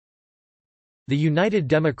The United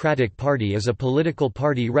Democratic Party is a political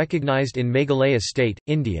party recognized in Meghalaya state,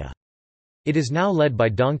 India. It is now led by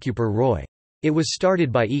Donkupur Roy. It was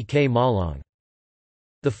started by E. K. Mawlong.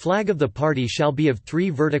 The flag of the party shall be of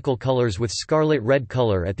 3 vertical colors with scarlet red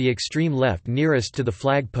color at the extreme left nearest to the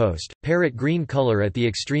flag post, parrot green color at the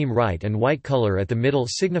extreme right and white color at the middle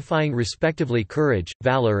signifying respectively courage,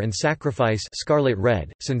 valor and sacrifice scarlet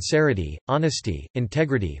red, sincerity, honesty,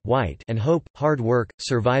 integrity white and hope, hard work,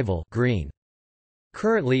 survival green.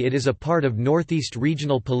 Currently it is a part of Northeast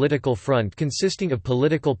Regional Political Front consisting of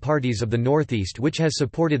political parties of the Northeast which has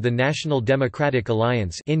supported the National Democratic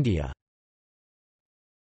Alliance India.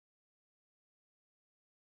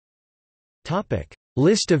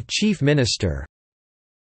 List of Chief Minister.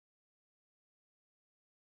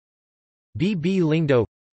 B. B. Lyngdoh.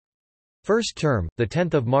 First term, the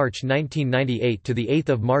 10th of March 1998 to the 8th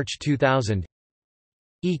of March 2000.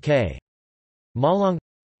 E. K. Mawlong.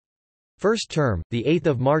 First term, the 8th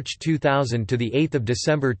of March 2000 to the 8th of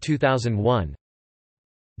December 2001.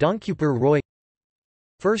 Donkupur Roy.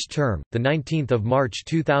 First term, the 19th of March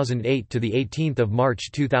 2008 to the 18th of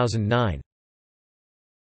March 2009.